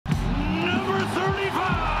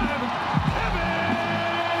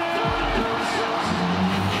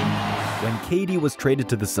KD was traded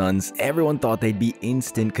to the Suns, everyone thought they'd be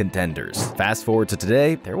instant contenders. Fast forward to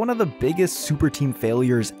today, they're one of the biggest super team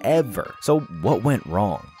failures ever. So what went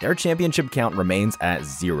wrong? Their championship count remains at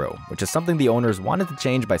 0, which is something the owners wanted to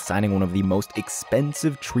change by signing one of the most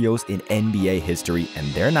expensive trios in NBA history, and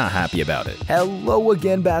they're not happy about it. Hello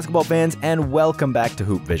again, basketball fans, and welcome back to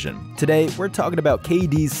Hoop Vision. Today, we're talking about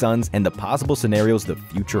KD's Suns and the possible scenarios the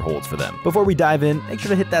future holds for them. Before we dive in, make sure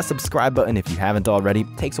to hit that subscribe button if you haven't already.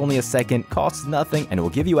 It takes only a second, costs nothing, and it will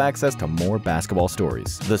give you access to more basketball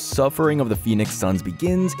stories. The suffering of the Phoenix Suns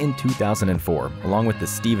begins in 2004, along with the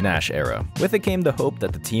Steve Nash era. With it came the hope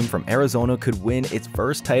that the team from Arizona could win its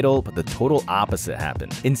first title, but the total opposite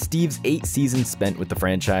happened. In Steve's 8 seasons spent with the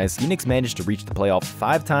franchise, Phoenix managed to reach the playoffs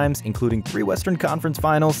 5 times, including 3 Western Conference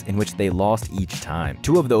Finals, in which they lost each time.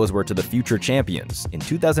 2 of those were to the future champions, in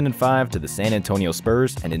 2005 to the San Antonio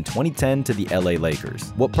Spurs, and in 2010 to the LA Lakers.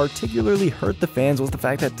 What particularly hurt the fans was the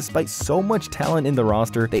fact that despite so much talent in the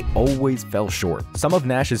roster, they always fell short. Some of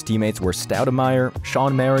Nash's teammates were Stoudemire,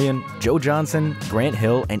 Sean Marion, Joe Johnson, Grant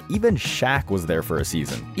Hill, and even Shaq was there for a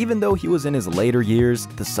season. Even though he was in his later years,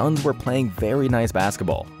 the Suns were playing very nice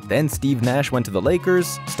basketball. Then Steve Nash went to the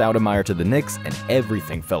Lakers, Stoudemire to the Knicks, and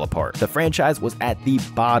everything fell apart. The franchise was at the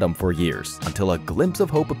bottom for years, until a glimpse of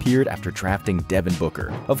hope appeared after drafting Devin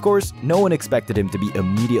Booker. Of course, no one expected him to be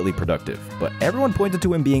immediately productive, but everyone pointed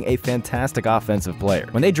to him being a fantastic offensive player.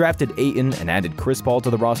 When they drafted Ayton and added Chris Paul to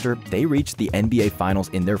the roster, they reached the NBA Finals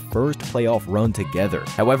in their first playoff run together.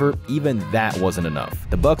 However, even that wasn't enough.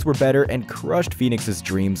 The Bucks were better and crushed Phoenix's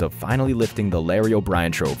dreams of finally lifting the Larry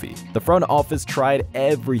O'Brien trophy. The front office tried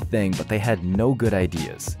everything, but they had no good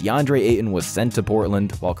ideas. DeAndre Ayton was sent to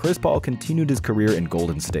Portland, while Chris Paul continued his career in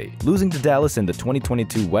Golden State. Losing to Dallas in the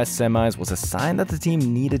 2022 West semis was a sign that the team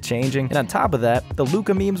needed changing, and on top of that, the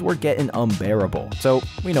Luka memes were getting unbearable. So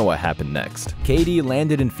we know what happened next. KD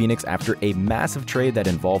landed in Phoenix after a massive trade that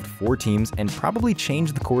involved 4 teams and probably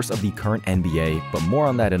changed the course of the current NBA, but more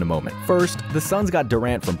on that in a moment. First, the Suns got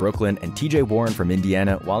Durant from Brooklyn and TJ Warren from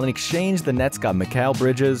Indiana, while in exchange the Nets got Mikal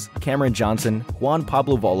Bridges, Cameron Johnson, Juan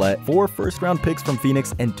Pablo Vaulette, 4 first-round picks from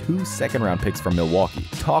Phoenix, and 2 second-round picks from Milwaukee.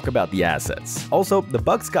 Talk about the assets. Also, the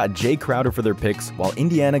Bucks got Jay Crowder for their picks, while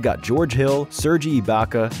Indiana got George Hill, Serge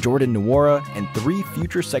Ibaka, Jordan Nwora, and 3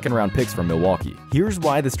 future second-round picks from Milwaukee. Here's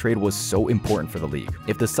why this trade was so important for the league.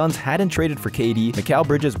 If the Suns hadn't traded for KD, Mikal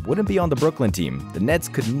Bridges wouldn't be on the Brooklyn team. The Nets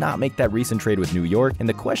could not make that recent trade with New York, and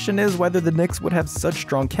the question is whether the Knicks would have such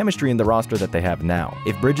strong chemistry in the roster that they have now.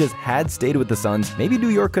 If Bridges had stayed with the Suns, maybe New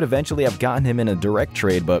York could eventually have gotten him in a direct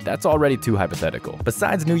trade, but that's already too hypothetical.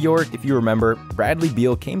 Besides New York, if you remember, Bradley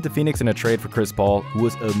Beal came to Phoenix in a trade for Chris Paul, who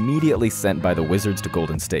was immediately sent by the Wizards to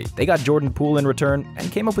Golden State. They got Jordan Poole in return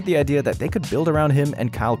and came up with the idea that they could build around him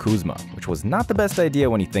and Kyle Kuzma, which was not the best idea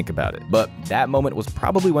when you think about it. But that moment was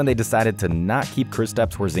probably when they decided to not keep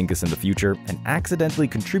Kristaps Porzingis in the future and accidentally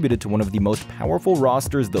contributed to one of the most powerful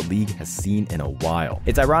rosters the league has seen in a while.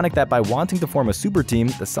 It's ironic that by wanting to form a super team,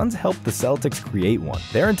 the Suns helped the Celtics create one.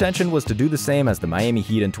 Their intention was to do the same as the Miami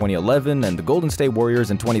Heat in 2011 and the Golden State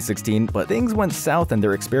Warriors in 2016, but things went south and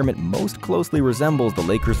their experiment most closely resembles the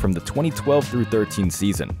Lakers from the 2012 through 13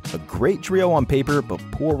 season. A great trio on paper, but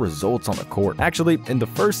poor results on the court. Actually, in the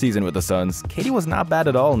first season with the Suns, KD was not bad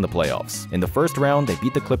at all in the playoffs. In the first round, they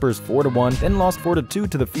beat the Clippers 4-1, then lost 4-2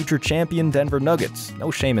 to the future champion Denver Nuggets.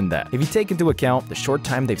 No shame in that. If you take into account the short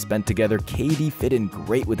time they've spent together, KD fit in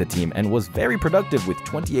great with the team and was very productive with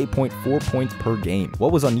 28.4 points per game.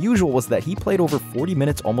 What was unusual was that he played over 40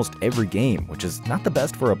 minutes almost every game, which is not the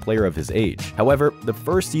best for a player of his age. However, the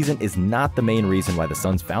first season is not the main reason why the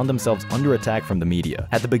Suns found themselves under attack from the media.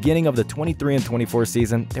 At the beginning of the 23 and 24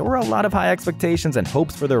 season, there were a lot of high expectations and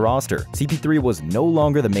hopes for their roster. CP3 was no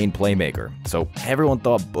longer the main playmaker, so everyone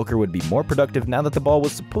thought Booker would be more productive now that the ball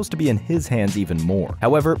was supposed to be in his hands even more.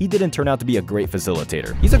 However, he didn't turn out to be a great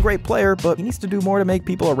facilitator. He's a great player, but he needs to do more to make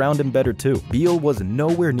people around him better too. Beal was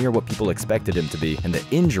nowhere near what people expected him to be, and the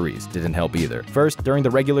injuries didn't help either. First, during the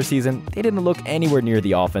regular season, they didn't look anywhere near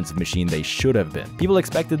the offensive machine they should have been. People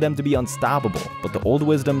expected them to be unstoppable, but the old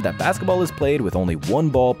wisdom that basketball is played with only one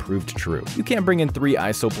ball proved true. You can't bring in 3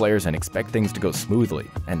 ISO players and expect things to go smoothly.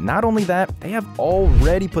 And not only that, they have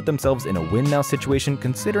already put themselves in a win-now situation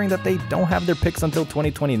considering that they don't have their picks until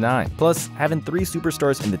 2029. Plus, having 3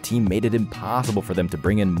 superstars in the team made it impossible for them to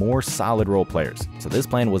bring in more solid role players, so this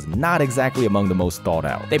plan was not exactly among the most thought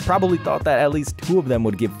out. They probably thought that at least 2 of them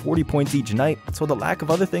would give 40 points each night, so the lack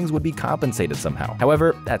of other things would be compensated somehow.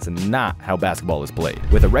 However, that's not how basketball is played.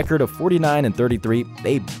 With a record of 49-33,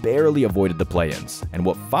 they barely avoided the play-ins, and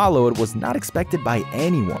what followed was not expected by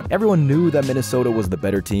anyone. Everyone knew that Minnesota was the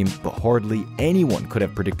better team, but hardly anyone could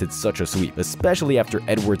have predicted such a sweep, especially after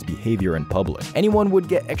Edwards' behavior in public. Anyone would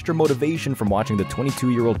get extra motivation from watching the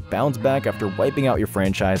 22-year-old bounce back after wiping out your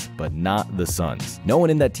franchise, but not the Suns. No one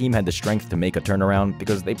in that team had the strength to make a turnaround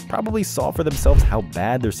because they probably saw for themselves how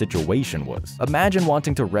bad their situation was. Imagine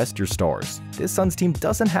wanting to rest your stars. This Suns team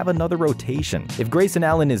doesn't have another rotation. If Grayson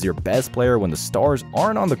Allen is your best player when the stars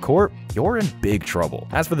aren't on the court, you're in big trouble.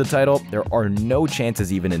 As for the title, there are no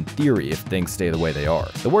chances even in theory if things stay the way they are.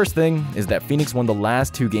 The worst thing is that Phoenix won the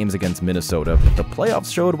last 2 games against Minnesota, but the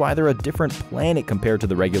playoffs showed why they're a different planet compared to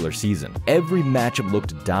the regular season. Every matchup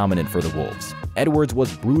looked dominant for the Wolves. Edwards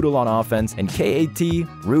was brutal on offense, and KAT,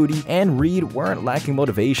 Rudy, and Reed weren't lacking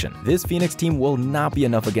motivation. This Phoenix team will not be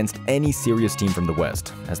enough against any serious team from the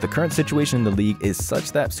West, as the current situation in the league is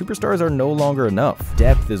such that superstars are no longer enough.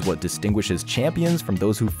 Depth is what distinguishes champions from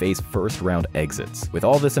those who face first-round exits. With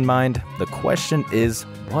all this in mind, the question is,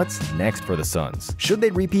 what's next for the Suns? Should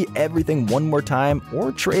they repeat everything one more time,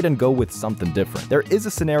 or trade and go with something different? There is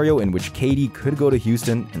a scenario in which KD could go to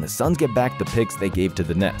Houston, and the Suns get back the picks they gave to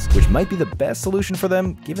the Nets, which might be the best solution for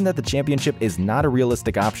them, given that the championship is not a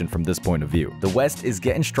realistic option from this point of view. The West is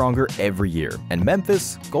getting stronger every year, and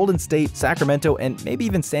Memphis, Golden State, Sacramento, and maybe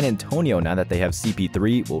even San Antonio, now that they have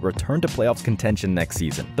CP3, will return to playoffs contention next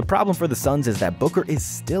season. The problem for the Suns is that Booker is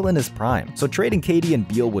still in his prime, so trading KD and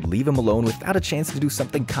Beal would leave him alone without a chance to do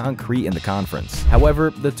something concrete in the conference.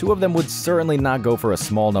 However, the two of them would certainly not go for a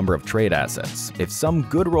small number of trade assets. If some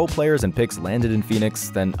good role players and picks landed in Phoenix,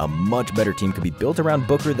 then a much better team could be built around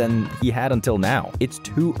Booker than he had until now. It's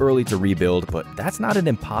too early to rebuild, but that's not an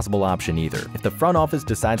impossible option either. If the front office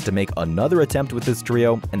decides to make another attempt with this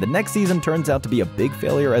trio, and the next season turns out to be a big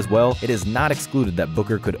failure as well, it is not excluded that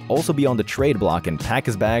Booker could also be on the trade block and pack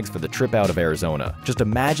his bags for the trip out of Arizona. Just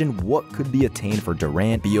imagine what could be attained for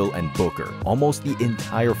Durant, Beal, and Booker. Almost the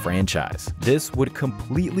entire franchise. This would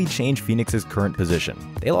completely change Phoenix's current position.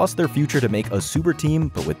 They lost their future to make a super team,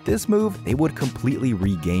 but with this move, they would completely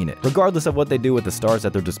regain it. Regardless of what they do with the stars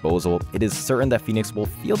at their disposal, it is certain that Phoenix will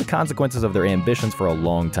feel the consequences of their ambitions for a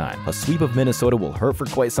long time. A sweep of Minnesota will hurt for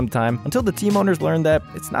quite some time, until the team owners learn that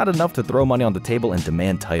it's not enough to throw money on the table and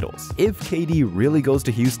demand titles. If KD really goes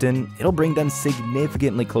to Houston, it'll bring them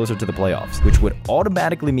significantly closer to the playoffs, which would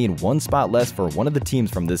automatically mean one spot less for one of the teams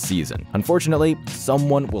from this season. Unfortunately,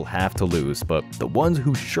 someone will have to lose, but the ones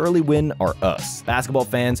who surely win are us, basketball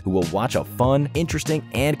fans who will watch a fun, interesting,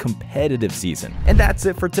 and competitive season. And that's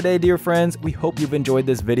it for today, dear friends. We hope you've enjoyed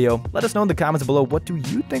this video. Let us know in the comments below, what do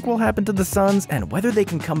you think will happen to the Suns and whether they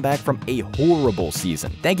can come back from a horrible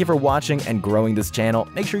season. Thank you for watching and growing this channel.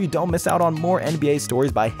 Make sure you don't miss out on more NBA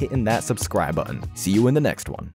stories by hitting that subscribe button. See you in the next one.